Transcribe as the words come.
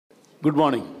Good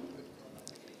morning.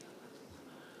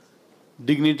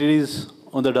 Dignitaries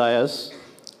on the dais,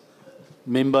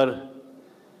 member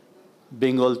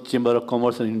Bengal Chamber of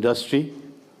Commerce and Industry,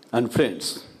 and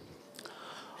friends.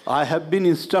 I have been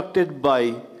instructed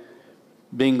by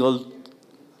Bengal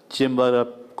Chamber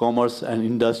of Commerce and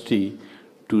Industry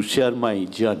to share my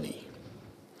journey.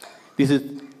 This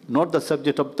is not the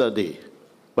subject of the day,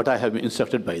 but I have been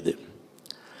instructed by them.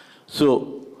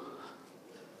 So,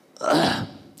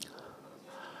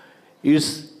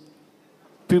 it's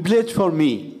privilege for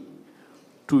me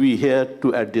to be here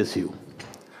to address you.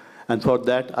 And for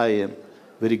that, I am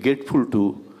very grateful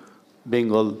to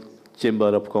Bengal Chamber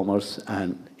of Commerce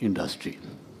and Industry.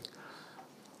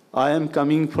 I am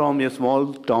coming from a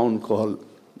small town called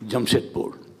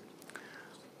Jamshedpur.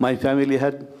 My family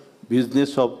had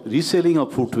business of reselling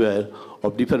of footwear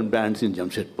of different brands in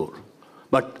Jamshedpur.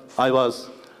 But I was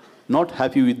not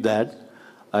happy with that.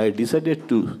 I decided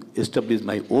to establish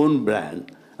my own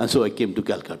brand, and so I came to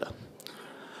Calcutta.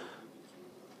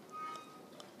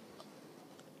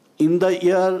 In the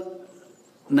year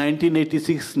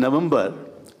 1986, November,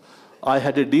 I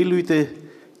had a deal with a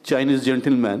Chinese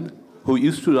gentleman who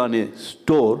used to run a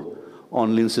store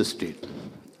on Lindsay Street.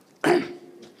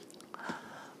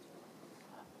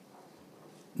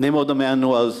 Name of the man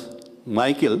was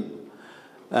Michael,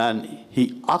 and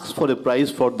he asked for a price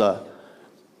for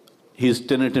his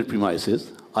tenanted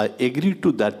premises. I agreed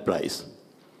to that price.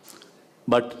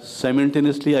 But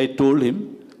simultaneously, I told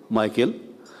him, Michael,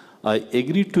 I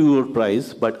agreed to your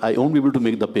price, but I won't be able to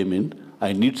make the payment.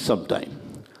 I need some time.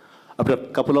 After a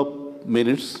couple of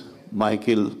minutes,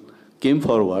 Michael came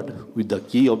forward with the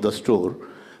key of the store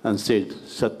and said,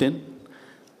 Satyan,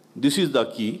 this is the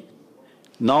key.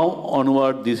 Now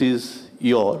onward, this is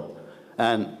your,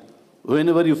 and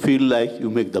whenever you feel like, you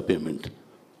make the payment.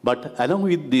 But along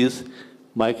with this,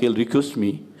 Michael requested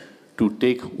me to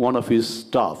take one of his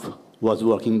staff who was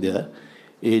working there,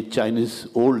 a Chinese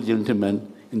old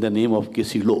gentleman in the name of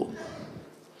Casey Low.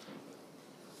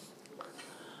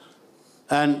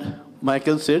 And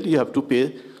Michael said, you have to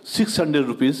pay 600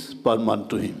 rupees per month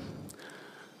to him.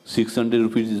 600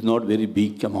 rupees is not very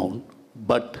big amount,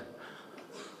 but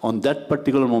on that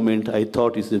particular moment, I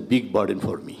thought it's a big burden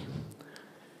for me.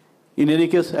 In any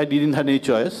case, I didn't have any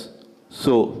choice.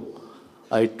 So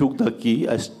I took the key.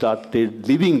 I started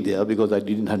living there because I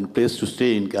didn't have a place to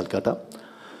stay in Calcutta.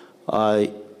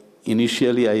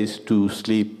 Initially, I used to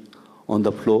sleep on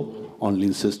the floor on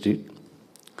Lindsay Street.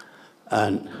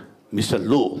 And Mr.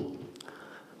 Low,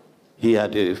 he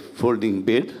had a folding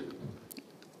bed.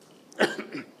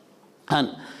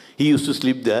 And he used to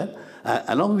sleep there.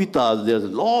 Along with us, there's a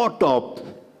lot of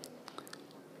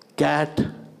cat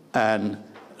and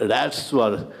rats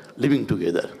were living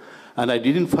together. And I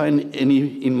didn't find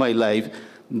any in my life.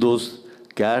 Those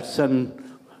cats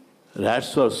and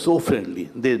rats were so friendly.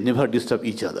 They never disturb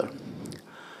each other.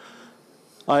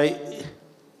 I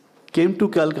came to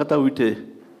Calcutta with a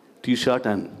T-shirt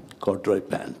and corduroy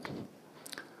pant.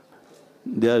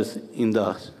 There's in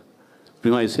the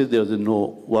premises, there's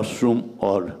no washroom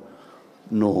or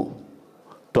no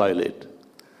toilet.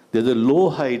 There's a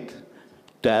low-height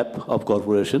tap of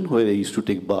corporation where I used to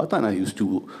take bath and I used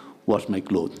to wash my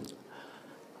clothes.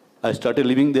 I started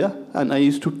living there, and I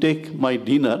used to take my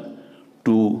dinner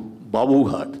to Babu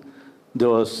Ghat. There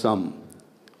was some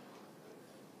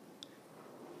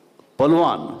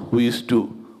Palwan who used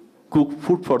to cook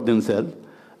food for themselves,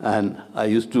 and I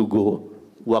used to go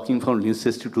walking from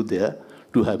Lindsay Street to there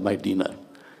to have my dinner.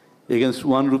 Against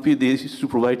 1 rupee, they used to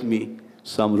provide me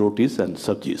some rotis and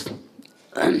sabjis.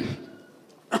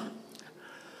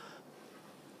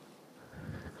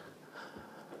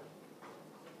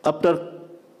 After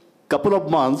couple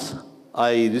of months,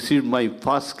 I received my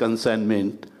first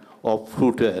consignment of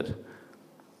footwear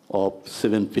of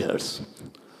 7 pairs.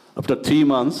 After 3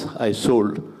 months, I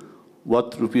sold one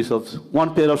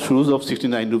pair of shoes of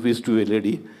 69 rupees to a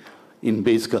lady in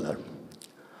beige color.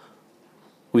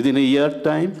 Within a year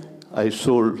time, I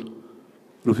sold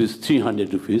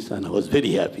 300 rupees, and I was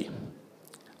very happy.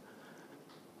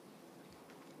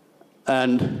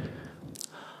 And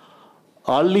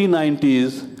early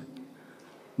 90s,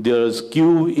 there was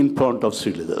queue in front of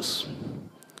Sreeleathers.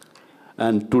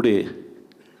 And today,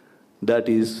 that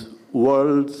is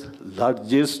world's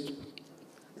largest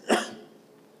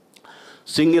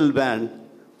single brand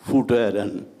footwear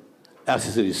and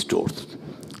accessory stores.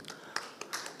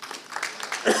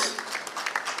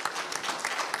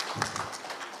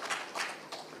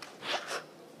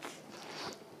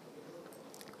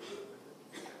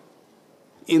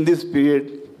 In this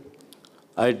period,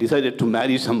 I decided to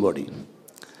marry somebody.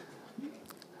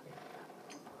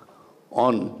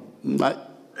 On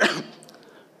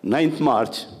 9th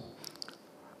March,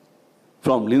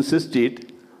 from Lindsay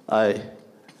Street, I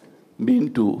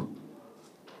been to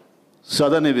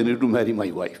Southern Avenue to marry my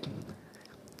wife.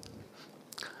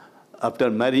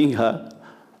 After marrying her,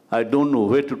 I don't know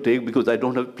where to take because I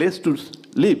don't have a place to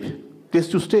live, place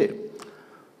to stay.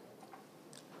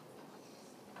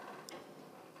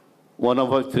 One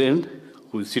of my friends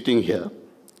who is sitting here,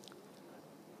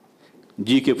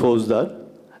 G.K. Fauzdar,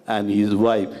 and his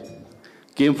wife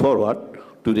came forward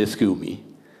to rescue me.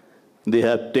 They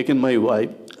have taken my wife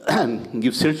and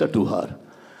give shelter to her.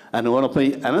 And one of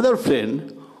my another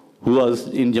friend who was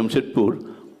in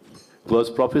Jamshedpur, who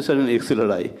was professor in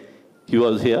XLRI, he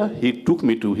was here. He took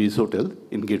me to his hotel,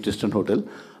 in Great Eastern Hotel.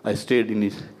 I stayed in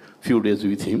a few days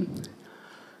with him.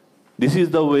 This is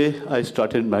the way I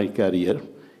started my career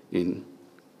in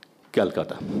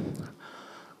Calcutta.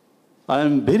 I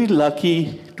am very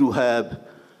lucky to have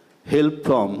help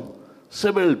from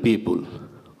several people.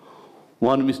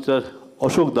 One, Mr.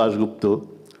 Ashok Dasgupta,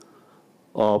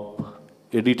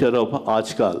 editor of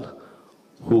Ajkal,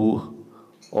 who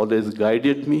always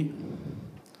guided me,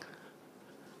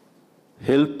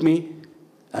 helped me,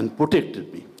 and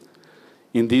protected me.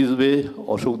 In this way,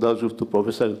 Ashok Dasgupta,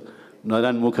 Professor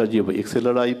Narayan Mukherjee of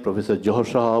XLRI, Professor Johar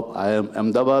Sahab, I am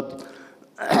Ahmedabad,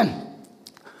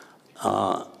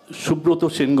 Subroto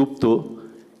Sengupta,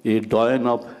 a doyen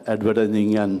of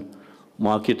advertising and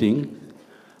marketing,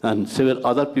 and several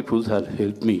other people have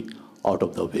helped me out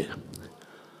of the way.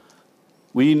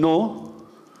 We know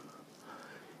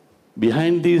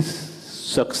behind this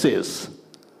success,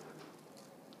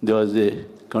 there was a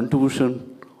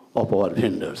contribution of our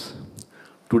vendors.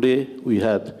 Today, we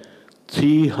have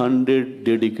 300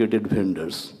 dedicated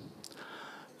vendors.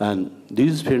 And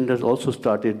these vendors also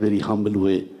started very humble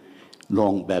way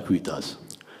long back with us.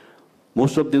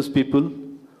 Most of these people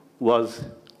was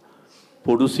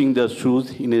producing their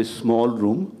shoes in a small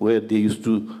room where they used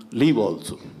to live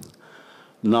also.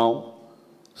 Now,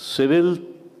 several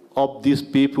of these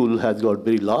people has got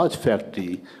very large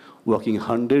factory, working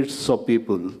hundreds of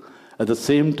people. At the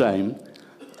same time,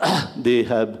 they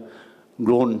have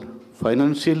grown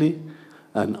financially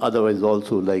and otherwise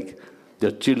also, like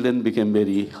their children became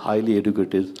very highly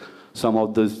educated. Some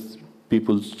of those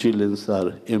people's children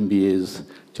are MBAs,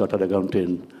 chartered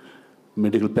accountant,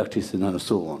 medical practitioner, and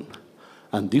so on.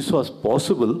 And this was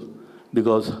possible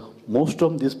because most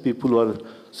of these people were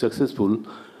successful,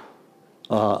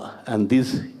 and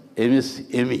this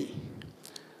MSME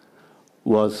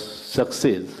was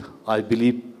success, I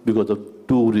believe, because of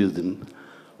two reasons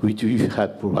which we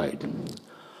have provided.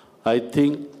 I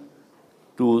think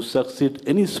to succeed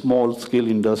any small-scale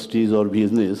industries or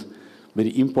business,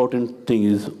 very important thing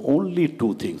is only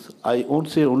two things. I won't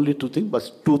say only two things,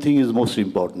 but two things is most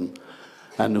important,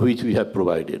 and which we have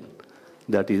provided.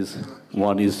 That is,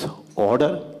 one is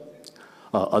order,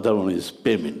 other one is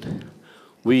payment.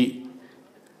 We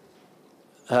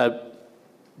have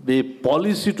a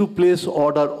policy to place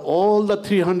order all the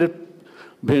 300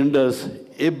 vendors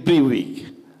every week,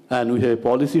 and we have a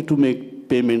policy to make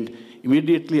payment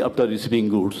immediately after receiving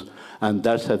goods, and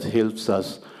that has helped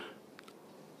us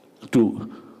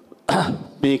to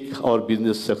make our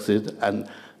business success, and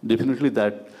definitely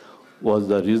that was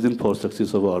the reason for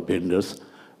success of our vendors.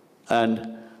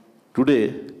 And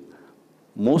today,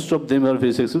 most of them are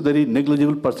very successful. Very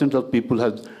negligible percent of people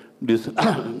have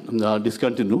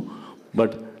discontinued,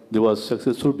 but they were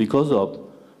successful because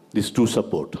of these two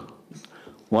support.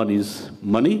 One is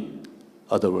money,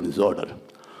 other one is order.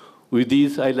 With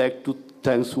this, I'd like to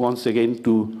thanks once again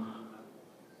to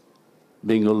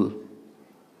Bengal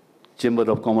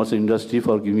Chamber of Commerce and Industry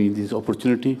for giving me this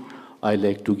opportunity. I'd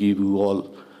like to give you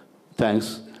all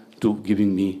thanks to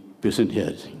giving me patient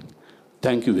hearing.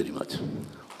 Thank you very much.